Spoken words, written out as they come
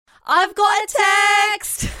I've got a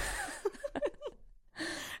text.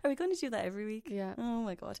 Are we going to do that every week? Yeah. Oh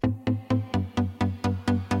my God.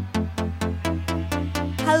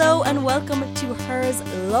 Hello and welcome to Her's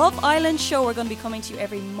Love Island show. We're going to be coming to you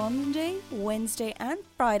every Monday, Wednesday and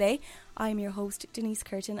Friday. I'm your host, Denise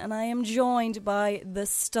Curtin, and I am joined by the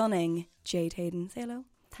stunning Jade Hayden. Say hello.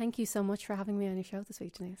 Thank you so much for having me on your show this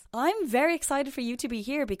week, Denise. I'm very excited for you to be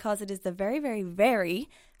here because it is the very, very, very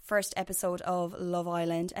first episode of Love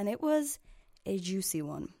Island, and it was a juicy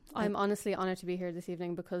one. I'm honestly honoured to be here this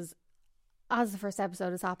evening because as the first episode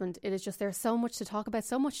has happened, it is just there's so much to talk about,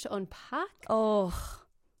 so much to unpack. Oh,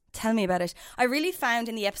 tell me about it. I really found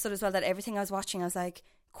in the episode as well that everything I was watching, I was like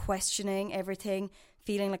questioning everything,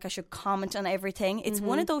 feeling like I should comment on everything. It's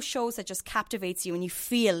one of those shows that just captivates you and you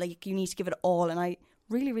feel like you need to give it all, and I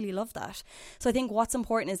really, really love that. So I think what's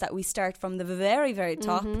important is that we start from the very, very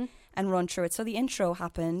top and run through it. So the intro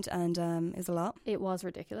happened and it was a lot. It was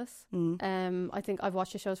ridiculous. I think I've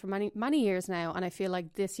watched the shows for many years now, and I feel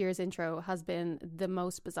like this year's intro has been the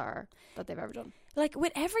most bizarre that they've ever done. Like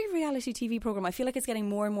with every reality TV program, I feel like it's getting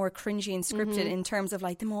more and more cringy and scripted in terms of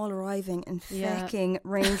like them all arriving in fucking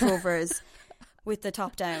Range Rovers with the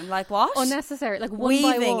top down. Like what? Unnecessary. Like one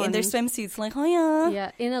weaving by one in their swimsuits. Like, hiya.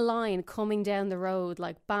 Yeah, in a line coming down the road,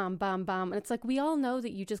 like bam, bam, bam. And it's like, we all know that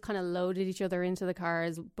you just kind of loaded each other into the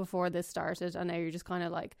cars before this started, and now you're just kind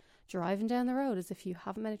of like driving down the road as if you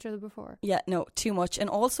haven't met each other before. Yeah, no, too much. And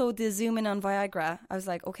also the zoom in on Viagra. I was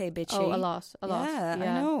like, okay, bitchy. Oh, a lot. Yeah,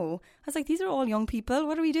 I know. I was like, these are all young people.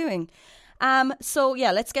 What are we doing? So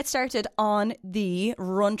yeah, let's get started on the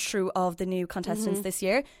run through of the new contestants this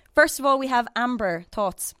year. First of all, we have Amber.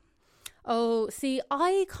 Thoughts? Oh, see,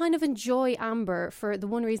 I kind of enjoy Amber for the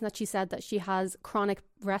one reason that she said that she has chronic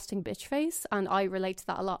resting bitch face, and I relate to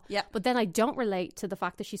that a lot. Yeah. But then I don't relate to the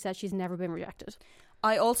fact that she said she's never been rejected.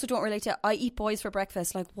 I also don't relate to I eat boys for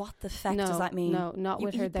breakfast. Like, what the fuck does that mean? No, not you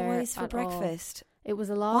with her eat there boys for at breakfast. All. It was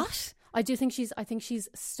a lot. What? I think she's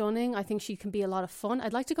stunning. I think she can be a lot of fun.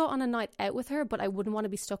 I'd like to go on a night out with her, but I wouldn't want to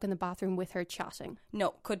be stuck in the bathroom with her chatting.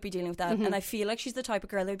 No, could be dealing with that. And I feel like she's the type of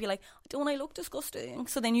girl that would be like, don't I look disgusting?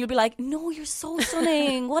 So then you'll be like, no, you're so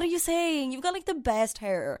stunning. What are you saying? You've got like the best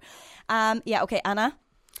hair. Yeah, okay, Anna.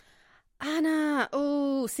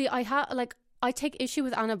 Oh, see, I take issue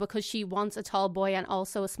with Anna because she wants a tall boy and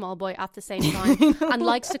also a small boy at the same time and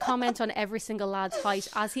likes to comment on every single lad's height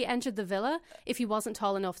as he entered the villa if he wasn't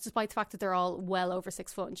tall enough, despite the fact that they're all well over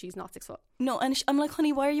 6 foot and she's not 6 foot. No, and I'm like,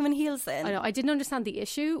 honey, why are you in heels then? I know, I didn't understand the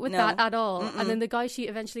issue with that at all. And then the guy she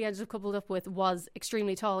eventually ended up coupled up with was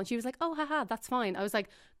extremely tall, and she was like, oh, haha, that's fine. I was like,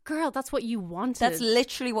 girl, that's what you wanted. That's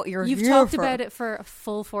literally what you've talked about it for a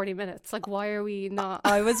full 40 minutes. Like, why are we not?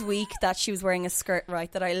 I was weak that she was wearing a skirt,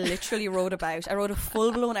 right, that I literally wrote about. I wrote a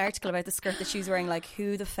full-blown article about the skirt that she was wearing. Like,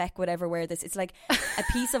 who the feck would ever wear this? It's like a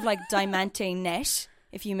piece of like diamante net.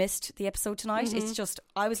 If you missed the episode tonight, it's just,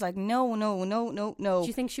 I was like, no. Do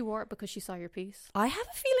you think she wore it because she saw your piece? I have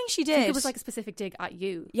a feeling she did. I think it was like a specific dig at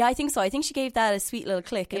you. Yeah, I think so. I think she gave that a sweet little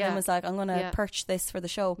click and then was like, I'm going to perch this for the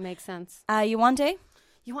show. Makes sense. Yewande?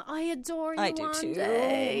 I adore Yewande. I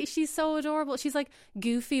do too. She's so adorable. She's like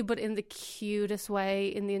goofy, but in the cutest way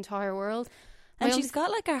in the entire world. And she's got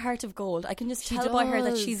like a heart of gold. I can just tell by her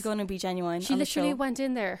that she's going to be genuine. She literally went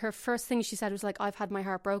in there. Her first thing she said was like, I've had my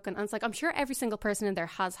heart broken. And it's like, I'm sure every single person in there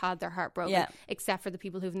has had their heart broken, except for the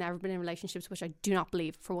people who've never been in relationships, which I do not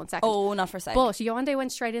believe for 1 second. Oh, not for a second. But Yewande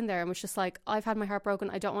went straight in there and was just like, I've had my heart broken.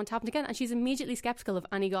 I don't want it to happen again. And she's immediately skeptical of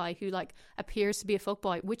any guy who like appears to be a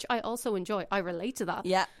fuckboy, which I also enjoy. I relate to that.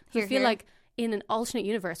 Yeah. I feel like in an alternate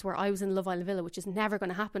universe where I was in Love Island Villa, which is never going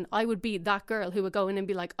to happen, I would be that girl who would go in and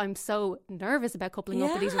be like, I'm so nervous about coupling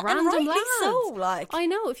up with these random lads. So, like, I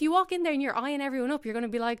know, if you walk in there and you're eyeing everyone up, you're going to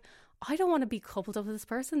be like, I don't want to be coupled up with this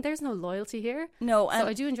person. There's no loyalty here. No, so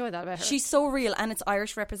I do enjoy that about her. She's so real, and it's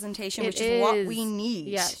Irish representation, which is what we need.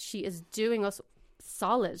 Yeah, she is doing us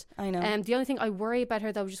solid. I know. The only thing I worry about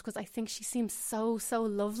her though, just because I think she seems so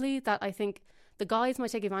lovely, that I think the guys might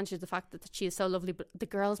take advantage of the fact that she is so lovely, but the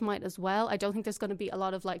girls might as well. I don't think there's going to be a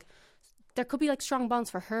lot of like, there could be like strong bonds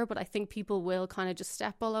for her, but I think people will kind of just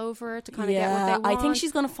step all over her to kind of get what they want. I think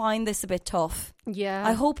she's going to find this a bit tough. Yeah.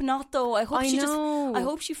 I hope not though. I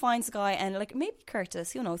hope she finds a guy and like maybe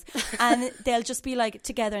Curtis, who knows. And they'll just be like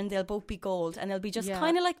together and they'll both be gold and they'll be just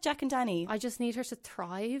kind of like Jack and Danny. I just need her to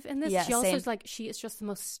thrive in this. Yeah, she also is like, she is just the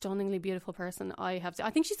most stunningly beautiful person I have seen. I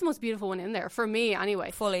think she's the most beautiful one in there for me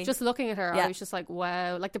anyway. Fully. Just looking at her, I was just like,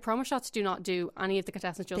 wow. Like the promo shots do not do any of the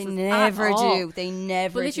contestants justice. They never do. They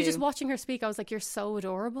never But literally do. just watching her speak, I was like, you're so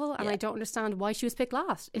adorable, and I don't understand why she was picked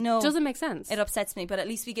last. It doesn't make sense. It upsets me, but at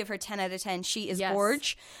least we give her 10 out of 10. She is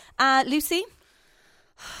gorge. Lucy?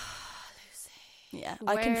 Yeah,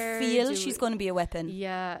 I can feel she's going to be a weapon.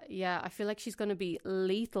 Yeah, I feel like she's going to be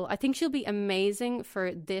lethal. I think she'll be amazing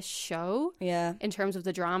for this show. Yeah, in terms of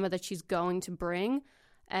the drama that she's going to bring.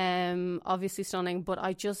 Obviously stunning, but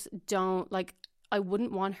I just don't like. I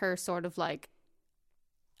wouldn't want her sort of like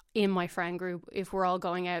in my friend group if we're all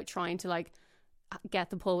going out trying to like get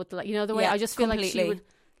the pull with the, you know, the way I just feel completely. like she would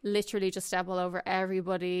literally just step all over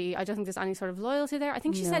everybody. I don't think there's any sort of loyalty there. I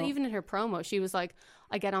think she said even in her promo, she was like,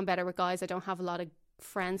 I get on better with guys. I don't have a lot of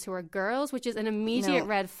friends who are girls, which is an immediate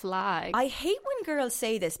red flag. I hate when girls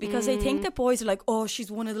say this because they think that boys are like, oh, she's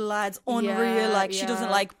one of the lads, unreal, like she doesn't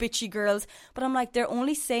like bitchy girls. But I'm like, they're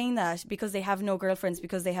only saying that because they have no girlfriends,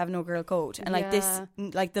 because they have no girl code, and like this,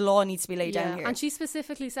 like the law needs to be laid down here. And she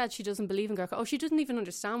specifically said she doesn't believe in girl code. Oh, she doesn't even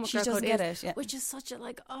understand what she girl doesn't code get is, it, which is such a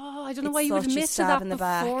like, oh, I don't know why you would admit to that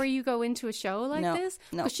before you go into a show like this.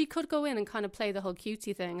 Because she could go in and kind of play the whole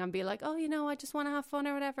cutesy thing and be like, oh, you know, I just want to have fun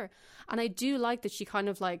or whatever. And I do like that she kind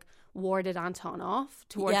of like warded Anton off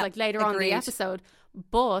towards like later on in the episode.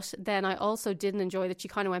 But then I also didn't enjoy that she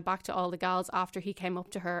kind of went back to all the gals after he came up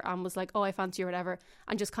to her and was like, oh, I fancy you or whatever,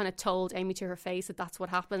 and just kind of told Amy to her face that that's what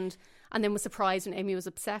happened, and then was surprised when Amy was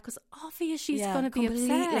upset because obvious she's going to be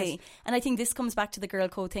upset. And I think this comes back to the girl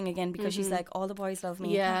code thing again, because she's like, all the boys love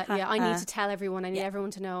me. I need to tell everyone, I need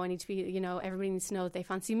everyone to know, I need to be, you know, everybody needs to know that they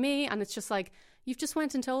fancy me. And it's just like, you've just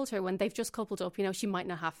went and told her when they've just coupled up, you know, she might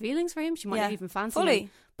not have feelings for him, she might not even fancy him,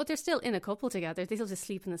 but they're still in a couple together, they still just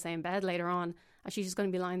sleep in the same bed later on, and she's just going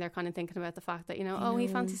to be lying there kind of thinking about the fact that, you know, he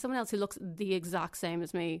fancies someone else who looks the exact same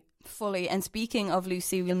as me. Fully. And speaking of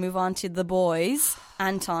Lucy, we'll move on to the boys.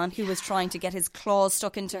 Anton, who was trying to get his claws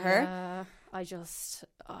stuck into her. I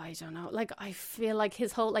don't know, like I feel like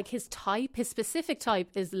his whole, like his specific type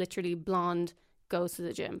is literally blonde, goes to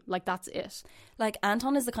the gym, like that's it. Like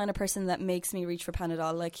Anton is the kind of person that makes me reach for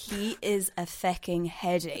Panadol. Like he is a fecking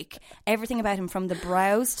headache. Everything about him, from the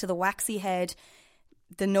brows to the waxy head,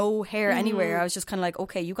 the no hair anywhere. I was just kind of like,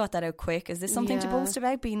 okay, you got that out quick. Is this something to boast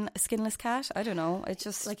about, being a skinless cat? I don't know. It's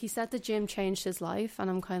just like, he said the gym changed his life, and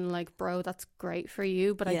I'm kind of like, bro, that's great for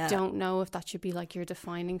you, but I don't know if that should be like your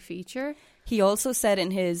defining feature. He also said in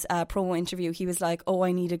his promo interview, he was like, oh,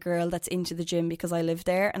 I need a girl that's into the gym because I live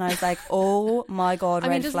there. And I was like, oh my God,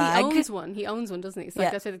 red flag. He owns one, doesn't he? So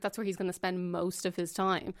like, that's where he's going to spend most of his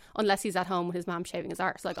time, unless he's at home with his mom shaving his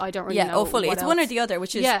arse. Like, I don't really know. Fully. It's else. one or the other,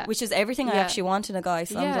 which is everything I actually want in a guy.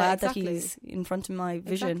 So I'm glad that he's in front of my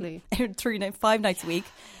vision 5 nights a week.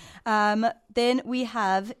 Then we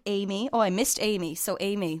have Amy. Oh, I missed Amy. So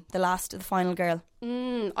Amy, the final girl.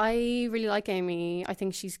 I really like Amy. I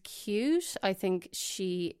think she's cute. I think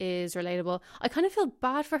she is relatable. I kind of feel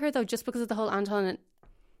bad for her though, just because of the whole Anton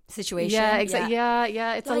situation. Yeah, exactly.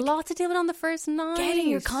 Yeah. It's like, a lot to deal with on the first night. Getting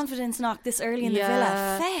your confidence knocked this early in the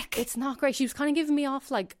villa. Feck. It's not great. She was kind of giving me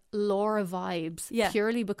off like Laura vibes.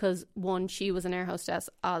 Purely because, one, she was an air hostess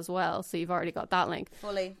as well, so you've already got that link.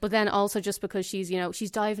 Fully. But then also just because she's, you know,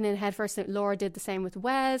 she's diving in head first. Laura did the same with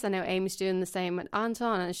Wes, and now Amy's doing the same with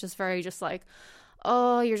Anton, and it's just very just like,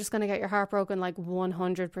 oh, you're just going to get your heart broken like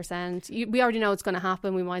 100%. We already know it's going to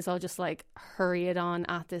happen. We might as well just like hurry it on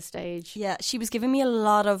at this stage. Yeah, she was giving me a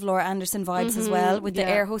lot of Laura Anderson vibes as well, with the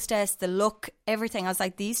air hostess, the look, everything. I was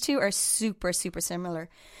like, these two are super, super similar.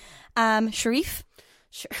 Sharif?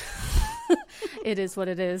 Sure. It is what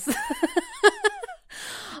it is.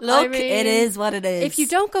 Look, I mean, it is what it is. If you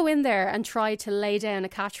don't go in there and try to lay down a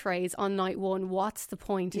catchphrase on night one, what's the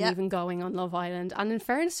point in even going on Love Island? And in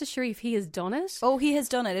fairness to Sharif, he has done it. Oh, he has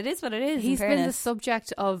done it. It is what it is. He's been the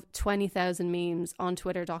subject of 20,000 memes on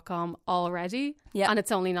twitter.com already. Yeah. And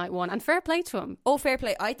it's only night one. And fair play to him. Oh, fair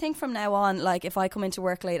play. I think from now on, like, if I come into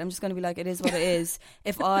work late, I'm just going to be like, it is what it is.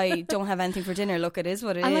 If I don't have anything for dinner, look, it is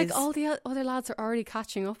what it is. And like, all the other lads are already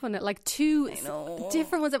catching up on it. Like, two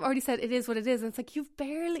different ones have already said it is what it is. And it's like, you've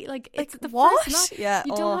barely, like it's the what? First night. Yeah.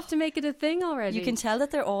 You don't have to make it a thing already. You can tell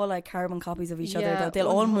that they're all like carbon copies of each other, though. They'll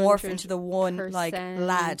all morph into the one like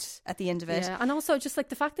lad at the end of it. Yeah. And also just like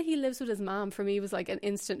the fact that he lives with his mom for me was like an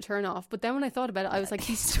instant turn off. But then when I thought about it, I was like,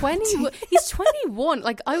 he's 20. He's 21.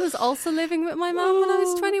 Like, I was also living with my mom when I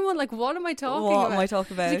was 21. Like, what am I talking about? What am I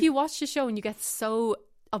talking about? Like, you watch the show and you get so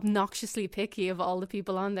obnoxiously picky of all the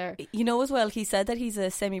people on there. You know as well, he said that he's a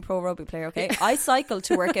semi-pro rugby player, okay? I cycle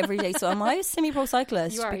to work every day, so am I a semi-pro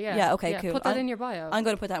cyclist? You are, yeah. Yeah, okay, cool. Put that in your bio. I'm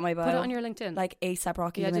going to put that in my bio. Put it on your LinkedIn. Like ASAP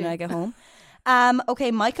Rocky when I get home.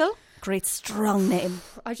 Okay, Michael. Great strong name.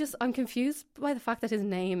 I'm confused by the fact that his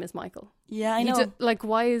name is Michael. Yeah, I know. Like,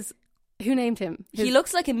 why is Who named him? He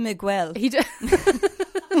looks like a Miguel. He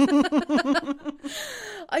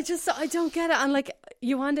I don't get it. And like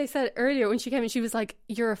Yewande said earlier when she came in, she was like,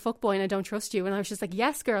 "You're a fuckboy and I don't trust you." And I was just like,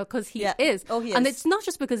 "Yes, girl," because he is. Oh, he is. And it's not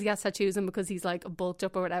just because he has tattoos and because he's like bulked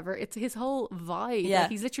up or whatever. It's his whole vibe. Yeah.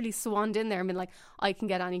 Like, he's literally swanned in there and been like, "I can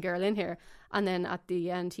get any girl in here." And then at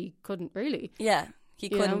the end, he couldn't really. Yeah, he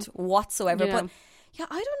couldn't whatsoever. Yeah. But yeah,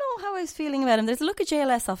 I don't know how I was feeling about him. There's a look of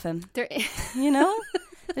JLS off him. There, You know?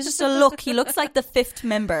 There's just a look. He looks like the fifth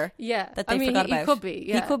member. yeah, That they forgot about. He could be.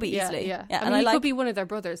 Yeah, He could be yeah, easily. Yeah, Yeah, I and mean, I he could be one of their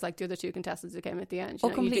brothers, like the other two contestants who came at the end. You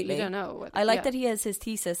know, completely. You don't know. I like that he has his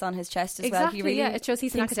thesis on his chest as Exactly, well. He really it shows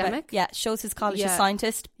he's an thinks about- academic. shows his college, his Yeah.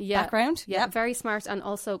 scientist background. Yeah, very smart and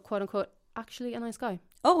also, quote unquote, actually a nice guy.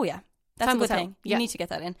 Oh, yeah. That's Time a will good tell. thing. You Yeah. need to get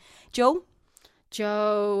that in. Joe?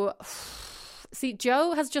 Joe... See,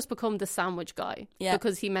 Joe has just become the sandwich guy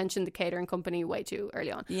because he mentioned the catering company way too early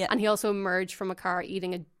on. Yeah. And he also emerged from a car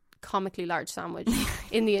eating a comically large sandwich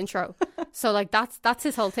in the intro. So like that's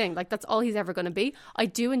his whole thing. Like that's all he's ever going to be. I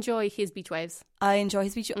do enjoy his beach waves. I enjoy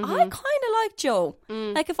his speech. I kind of like Joe.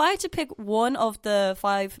 Like if I had to pick one of the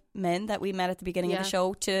 5 men that we met at the beginning of the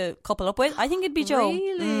show to couple up with, I think it'd be Joe.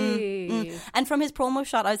 Really? And from his promo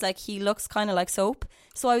shot, I was like, he looks kind of like soap.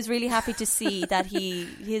 So I was really happy to see that he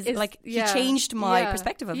changed my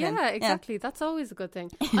perspective of him. Yeah, exactly. That's always a good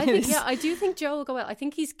thing. I do think Joe will go well. I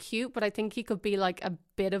think he's cute, but I think he could be like a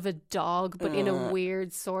bit of a dog, but in a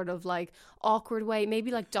weird sort of like awkward way. Maybe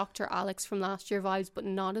like Dr. Alex from last year vibes, but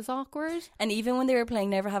not as awkward. And even when they were playing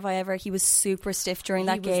Never Have I Ever, he was super stiff during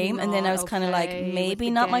that game. And then I was kind of like, maybe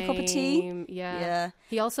not my cup of tea. Yeah.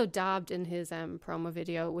 He also dabbed in his promo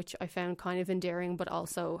video, which I found kind of endearing, but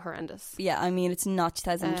also horrendous. Yeah, I mean, it's not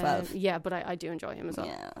 2012. Yeah, but I do enjoy him as well.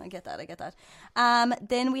 Yeah, I get that.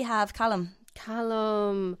 Then we have Callum.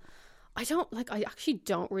 I actually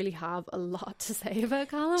don't really have a lot to say about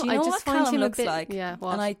Callum. Do you know I just what find Callum him looks a bit, like? Yeah,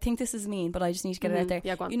 what? And I think this is mean, but I just need to get it out there.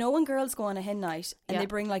 Yeah, go on. You know when girls go on a hen night and they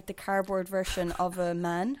bring like the cardboard version of a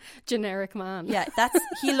man? Generic man. Yeah,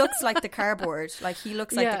 he looks like the cardboard. Like he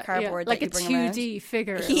looks like the cardboard like that you bring a around. 2D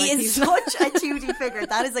figure. He is such a 2D figure.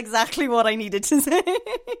 That is exactly what I needed to say.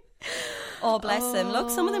 Oh, bless him.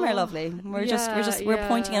 Look, some of them are lovely. We're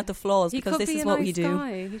pointing out the flaws because this is what we do.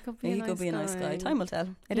 He could be a nice guy. Time will tell.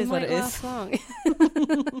 It is what it is. Long.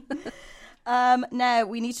 Now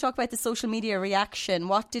we need to talk about the social media reaction.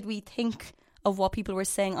 What did we think of what people were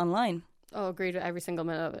saying online? Oh, agreed with every single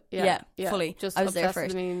minute of it. Yeah, fully. Just I was there obsessed for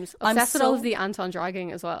with it. the memes. Obsessed with all of the Anton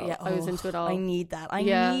dragging as well. Yeah, I was into it all. I need that. I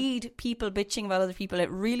need people bitching about other people. It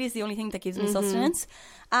really is the only thing that gives me sustenance.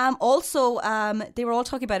 Also, they were all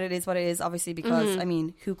talking about it is what it is, obviously, because, I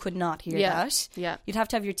mean, who could not hear that? Yeah. You'd have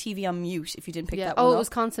to have your TV on mute if you didn't pick that one up. Oh, it was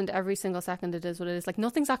constant every single second. It is what it is. Like,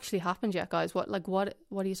 nothing's actually happened yet, guys. What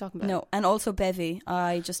are you talking about? No, and also Bevy.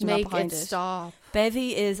 I just am not behind it. Stop.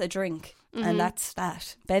 Bevy is a drink. And that's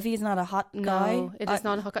that. Bevy is not a hot guy. No, it is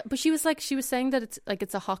not a hot guy. But she was saying that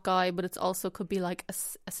it's a hot guy, but it's also could be like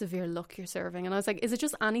a severe look you're serving. And I was like, is it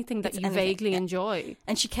just anything that you vaguely enjoy?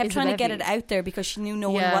 And she kept trying to get it out there because she knew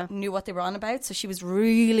no one knew what they were on about. So she was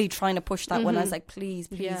really trying to push that one. I was like, please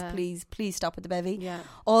stop with the Bevy. Yeah.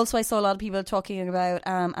 Also, I saw a lot of people talking about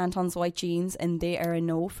Anton's white jeans, and they are a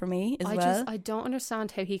no for me as well. I don't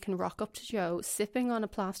understand how he can rock up to Joe sipping on a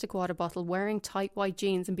plastic water bottle, wearing tight white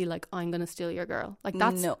jeans, and be like, I'm going to steal your girl. Like,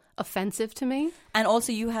 that's offensive to me. And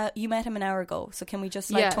also, you met him an hour ago, so can we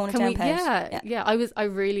just tone it down? I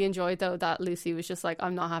really enjoyed though that Lucy was just like,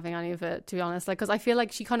 I'm not having any of it, to be honest. Like, because I feel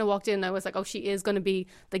like she kind of walked in and I was like, oh, she is going to be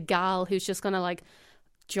the gal who's just going to like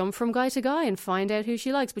jump from guy to guy and find out who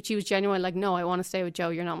she likes. But she was genuine, like, no, I want to stay with Joe.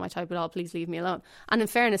 You're not my type at all. Please leave me alone. And in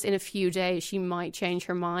fairness, in a few days she might change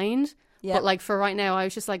her mind. Yeah. But like for right now, I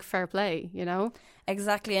was just like, fair play, you know?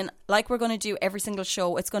 Exactly. And like we're going to do every single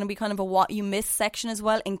show, it's going to be kind of a what you missed section as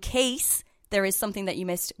well. In case there is something that you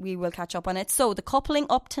missed, we will catch up on it. So the coupling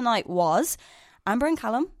up tonight was Amber and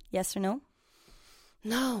Callum. Yes or no?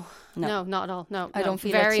 No, not at all. No, I don't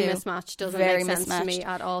feel very it too. Mismatched. Doesn't very make sense mismatched. to me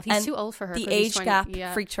at all. He's too old for her. The age gap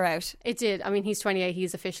freaked her out. It did. I mean, he's 28.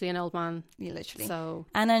 He's officially an old man. Yeah, literally. So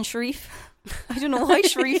Anna and Sharif. I don't know why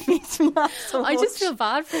Sharif makes me laugh so much. I just feel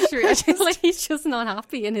bad for Sharif. I feel like he's just not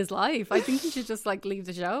happy in his life. I think he should just like leave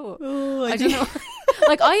the show. Oh, I don't know.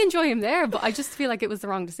 Like, I enjoy him there, but I just feel like it was the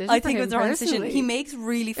wrong decision. I think it was the wrong decision. He makes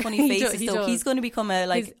really funny faces, though. He's going to become a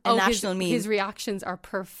national meme. His reactions are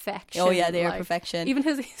perfection. Oh yeah, they are perfection. Even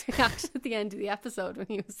his reaction at the end of the episode when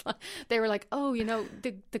he was like, they were like, oh, you know,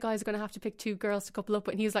 the guys are going to have to pick 2 girls to couple up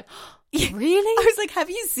with, and he was like, oh, really? I was like, have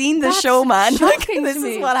you seen the show, man? Like, this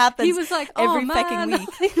is what happens. He was like, every fucking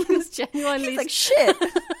week. He was genuinely like, shit.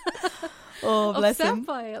 Oh, bless upset him.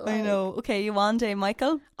 by it. I know. Okay, Yewande,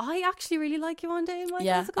 Michael. I actually really like Yewande and Michael.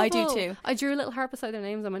 Yeah, I do too. I drew a little heart beside their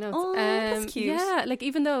names on my notes. Oh, that's cute. Yeah, like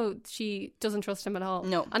even though she doesn't trust him at all.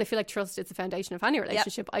 No. And I feel like trust is the foundation of any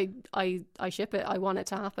relationship. I ship it. I want it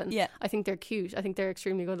to happen. Yeah. I think they're cute. I think they're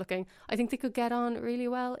extremely good looking. I think they could get on really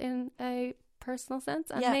well in a personal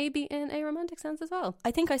sense and maybe in a romantic sense as well.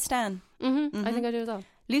 I think I stan. I think I do as well.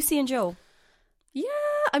 Lucy and Joe. Yeah,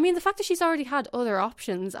 I mean, the fact that she's already had other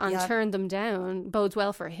options and turned them down bodes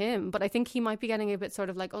well for him. But I think he might be getting a bit sort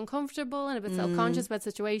of like uncomfortable and a bit self-conscious about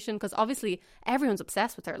the situation because obviously everyone's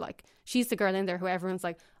obsessed with her. Like, she's the girl in there who everyone's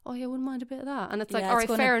like, oh yeah, I wouldn't mind a bit of that. And it's like, all right,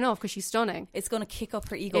 fair enough because she's stunning. It's going to kick up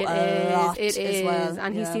her ego a lot as well.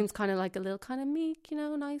 And he seems kind of like a little kind of meek, you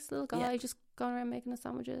know, nice little guy just going around making us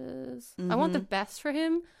sandwiches. I want the best for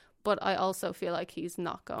him. But I also feel like he's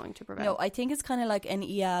not going to prevail. No, I think it's kind of like an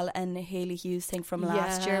EL and Hayley Hughes thing from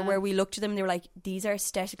last year where we looked at them and they were like, these are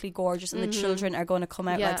aesthetically gorgeous and the children are going to come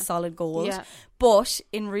out like solid gold. Yeah. But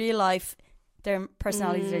in real life, their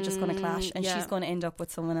personalities are just going to clash and she's going to end up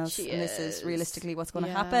with someone else. This is realistically what's going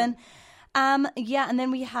to happen. And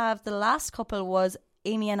then we have the last couple was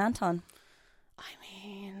Amy and Anton. I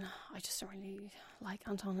mean, I just don't really like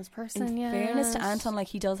Anton as a person. In fairness to Anton, like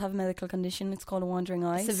he does have a medical condition. It's called a wandering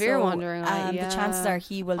eye. Severe wandering eye. The chances are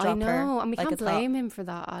he will drop her. I know, and we can't blame him for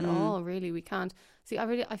that at all. Really, we can't. See,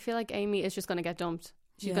 I feel like Amy is just going to get dumped.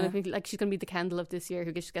 She's going to be like, she's going to be the Kendall of this year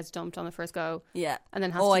who just gets dumped on the first go. Yeah, and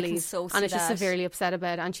then has to leave. I can so see and is that. Just severely upset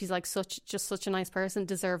about it. And she's like such a nice person,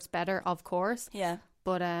 deserves better, of course. Yeah.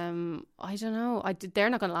 But I don't know.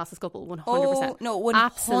 They're not going to last this couple 100%. Oh no,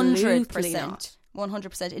 100%.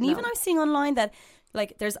 100%. And even I'm seeing online that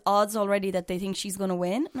like there's odds already that they think she's going to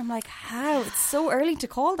win. And I'm like, how? It's so early to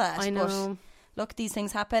call that. I know. But look, these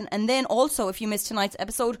things happen. And then also, if you missed tonight's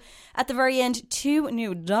episode, at the very end, 2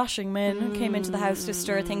 new dashing men came into the house to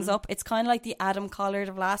stir things up. It's kind of like the Adam Collard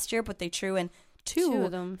of last year, but they threw in two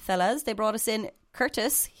of them fellas. They brought us in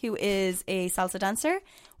Curtis, who is a salsa dancer,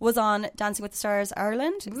 was on Dancing with the Stars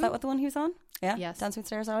Ireland. Is that what the one he was on? Yeah, yes. Dancing with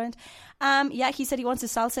the Stars Ireland. He said he wants to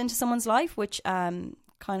salsa into someone's life, which kind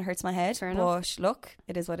of hurts my head. Fair enough. Look,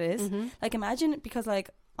 it is what it is. Like, imagine, because like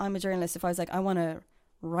I'm a journalist, if I was like, I want to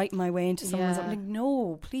write my way into someone's life, I'm like,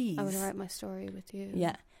 no, please. I want to write my story with you.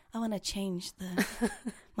 Yeah. I want to change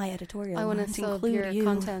my editorial. I want to sub your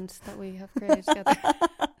content that we have created together.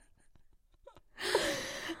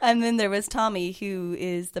 And then there was Tommy, who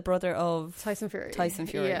is the brother of Tyson Fury.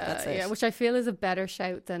 Yeah, that's it. Yeah, which I feel is a better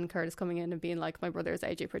shout than Curtis coming in and being like, my brother is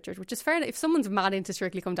AJ Pritchard, which is fair. If someone's mad into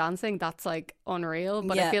Strictly Come Dancing, that's like unreal.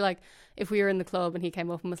 But I feel like if we were in the club and he came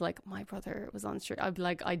up and was like, my brother was on Strictly, I'd be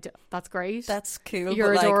like, that's great. That's cool.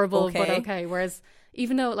 You're adorable, but okay. Whereas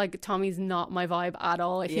even though like Tommy's not my vibe at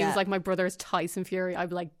all, if he was like, my brother's Tyson Fury, I'd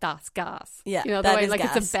be like, that's gas. Yeah, you know, the way like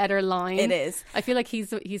gas. It's a better line. It is. I feel like he's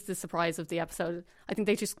the surprise of the episode. I think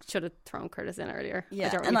they just should have thrown Curtis in earlier. Yeah, I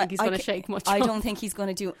don't really think he's going to shake much. I don't think he's going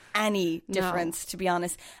to do any difference, to be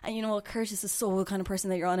honest. And you know what, Curtis is so the kind of person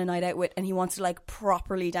that you're on a night out with and he wants to like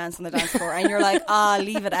properly dance on the dance floor and you're like,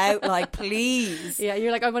 leave it out, like, please. Yeah,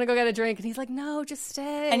 you're like, I want to go get a drink, and he's like, no, just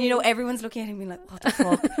stay. And you know, everyone's looking at him being like, what the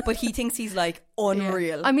fuck? But he thinks he's like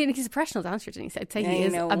unreal. Yeah. I mean, he's a professional dancer, Denise. I'd say he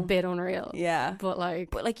is a bit unreal. Yeah. But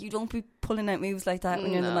like you don't be pulling out moves like that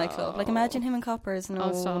when you're in the nightclub. Like, imagine him in Coppers.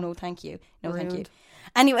 No, thank you. No, thank you.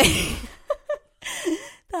 Anyway,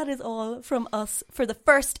 that is all from us for the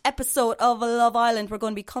first episode of Love Island. We're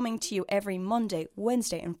going to be coming to you every Monday,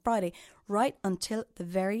 Wednesday and Friday, right until the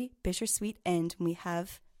very bittersweet end when we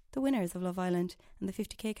have the winners of Love Island and the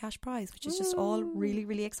 50k cash prize, which is just all really,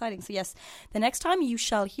 really exciting. So yes, the next time you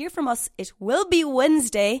shall hear from us, it will be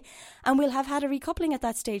Wednesday, and we'll have had a recoupling at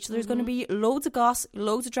that stage. So there's going to be loads of goss,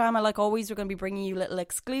 loads of drama. Like always, we're going to be bringing you little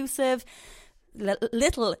exclusives,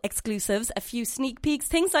 a few sneak peeks,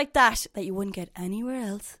 things like that you wouldn't get anywhere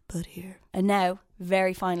else but here. And now,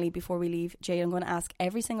 very finally, before we leave, Jade, I'm going to ask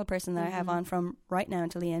every single person that I have on from right now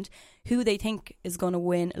until the end who they think is going to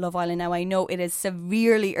win Love Island. Now, I know it is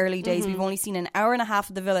severely early days. We've only seen an hour and a half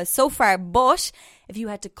of the villa so far, but if you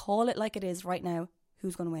had to call it like it is right now,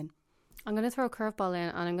 who's going to win? I'm going to throw a curveball in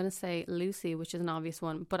and I'm going to say Lucy, which is an obvious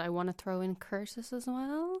one, but I want to throw in Curtis as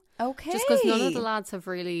well. Okay. Just because none of the lads have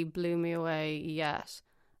really blew me away yet.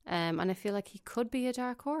 And I feel like he could be a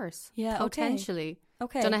dark horse. Yeah, potentially.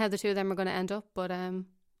 Okay. Don't know how the two of them are going to end up, but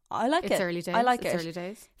I like It's it. early days. I like It's it. early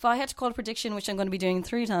days. If I had to call a prediction, which I'm going to be doing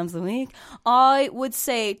 3 times a week, I would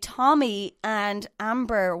say Tommy and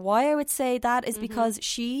Amber. Why I would say that is because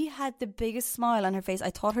she had the biggest smile on her face. I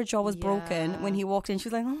thought her jaw was broken when he walked in. She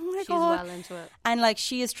was like, oh my She's God. well into it. And like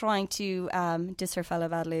she is trying to diss her fella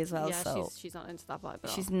badly as well. Yeah, So she's not into that vibe at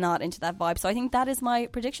all. she's not into that vibe. So I think that is my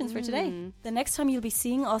predictions for today. The next time you'll be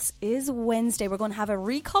seeing us is Wednesday. We're going to have a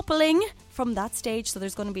recoupling from that stage. So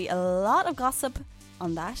there's going to be a lot of gossip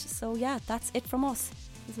on that. So yeah, that's it from us.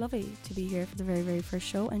 It was lovely to be here for the very, very first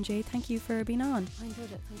show. And Jay, thank you for being on. I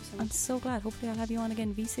enjoyed it. Thank you so much. I'm so glad. Hopefully I'll have you on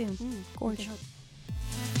again soon. Gorge.